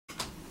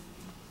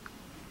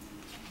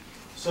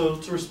So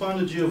to respond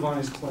to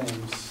Giovanni's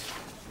claims,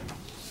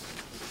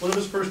 one of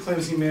his first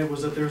claims he made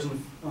was that there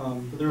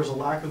was a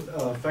lack of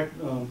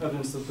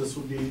evidence that this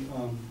would be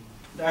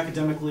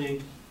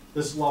academically,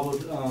 this law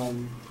would,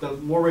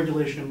 that more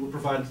regulation would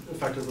provide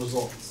effective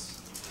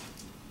results.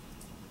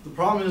 The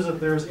problem is that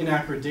there is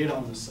inaccurate data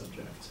on this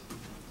subject.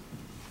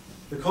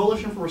 The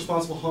Coalition for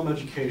Responsible Home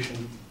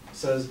Education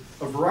says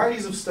a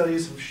variety of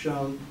studies have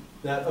shown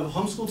that of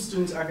homeschooled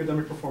students'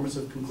 academic performance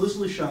have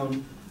conclusively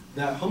shown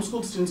that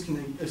homeschooled students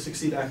can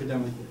succeed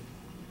academically.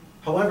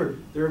 However,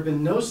 there have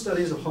been no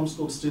studies of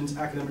homeschooled students'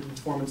 academic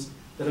performance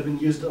that have been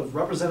used of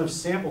representative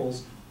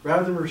samples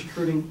rather than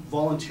recruiting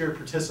volunteer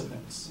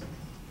participants.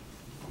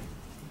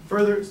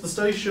 Further, the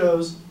study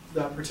shows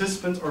that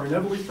participants are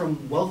inevitably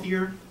from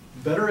wealthier,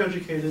 better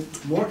educated,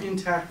 more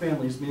intact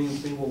families, meaning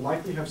that they will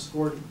likely have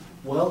scored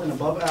well and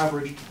above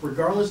average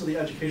regardless of the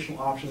educational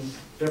options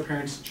their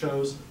parents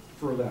chose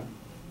for them.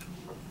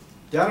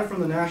 Data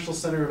from the National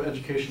Center of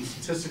Education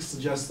Statistics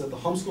suggests that the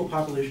homeschool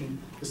population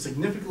is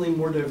significantly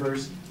more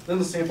diverse than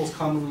the samples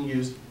commonly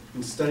used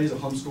in studies of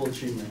homeschool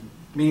achievement,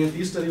 meaning that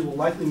these studies will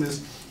likely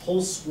miss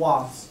whole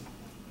swaths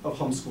of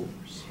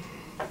homeschoolers.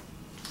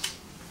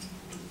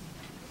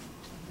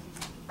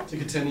 To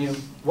continue,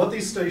 what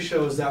these studies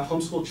show is that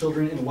homeschool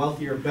children in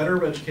wealthier,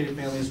 better educated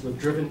families with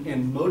driven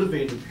and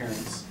motivated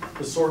parents,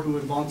 the sort who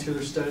would volunteer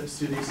their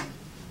studies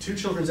to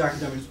children's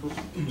academics,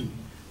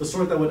 the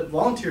sort that would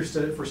volunteer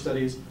for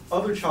studies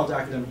of their child's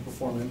academic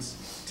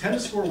performance, tend to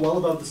score well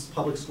above the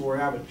public school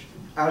average,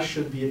 as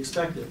should be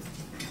expected.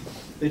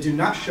 They do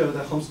not show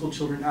that homeschool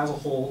children as a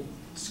whole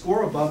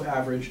score above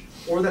average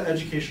or that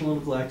educational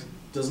neglect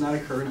does not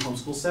occur in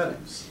homeschool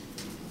settings.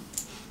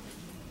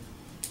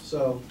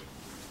 So,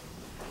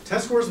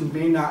 test scores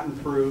may not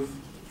improve,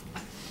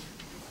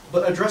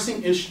 but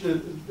addressing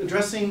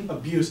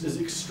abuse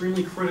is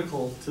extremely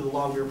critical to the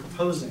law we are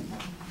proposing.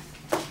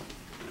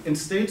 In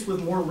states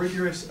with more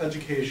rigorous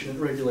education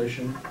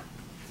regulation,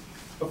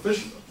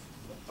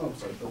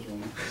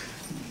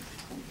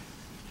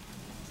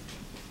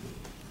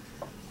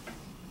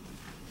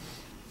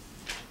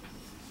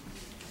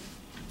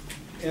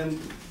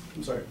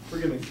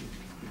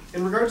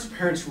 In regards to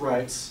parents'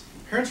 rights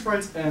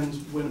end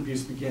when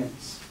abuse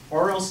begins.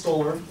 R.L.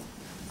 Stoller,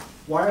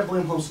 Why I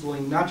Blame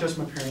Homeschooling, Not Just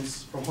My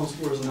Parents, from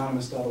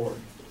homeschoolersanonymous.org.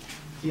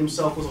 He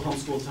himself was a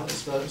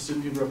homeschool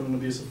student who grew up in an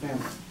abusive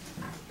family.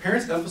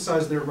 Parents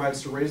emphasize their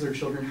rights to raise their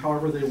children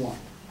however they want,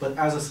 but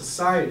as a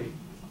society,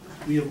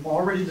 we have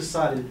already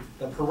decided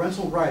that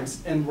parental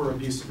rights end where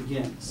abuse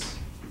begins.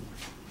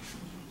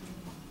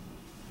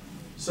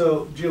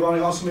 So Giovanni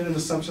also made an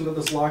assumption that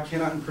this law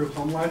cannot improve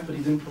home life, but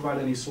he didn't provide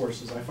any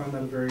sources. I find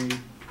that a very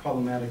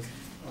problematic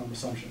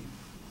assumption.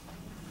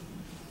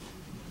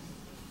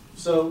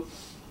 So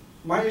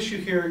my issue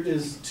here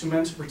is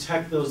meant to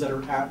protect those that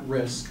are at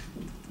risk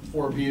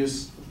for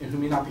abuse and who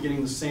may not be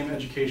getting the same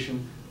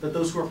education that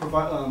those who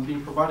are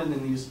being provided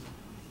in these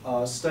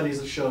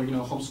studies that show,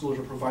 homeschoolers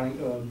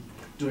are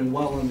doing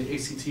well in the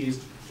ACTs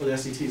or the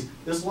SATs.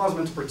 This law is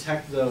meant to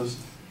protect those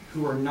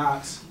who are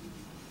not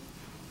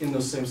in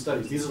those same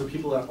studies. These are the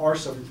people that are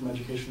suffering from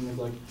educational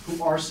neglect,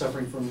 who are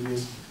suffering from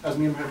abuse, as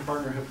me and my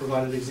partner have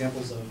provided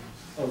examples of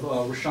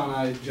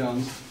Rashani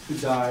Jones, who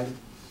died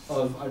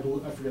of, I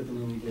forget the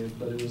name he gave,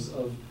 but it was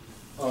of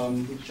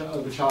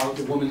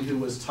the woman who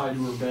was tied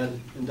to her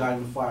bed and died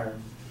in a fire.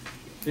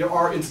 There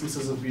are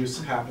instances of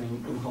abuse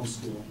happening in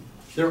homeschooling.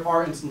 There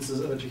are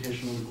instances of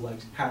educational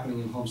neglect happening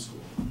in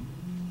homeschooling.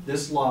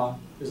 This law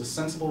is a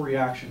sensible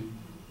reaction,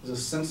 is a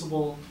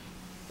sensible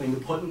thing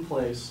to put in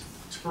place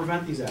to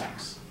prevent these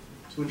acts,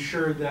 to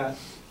ensure that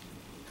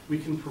we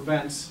can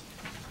prevent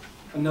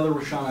another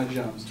Rashani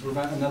Jones, to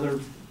prevent another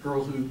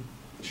girl who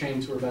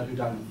chained to her bed who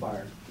died in a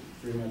fire.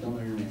 I don't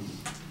know your name.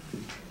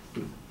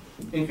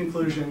 In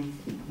conclusion,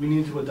 we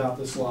need to adopt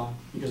this law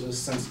because it is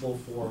sensible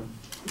for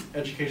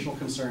educational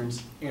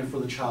concerns and for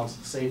the child's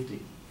safety.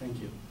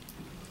 Thank you.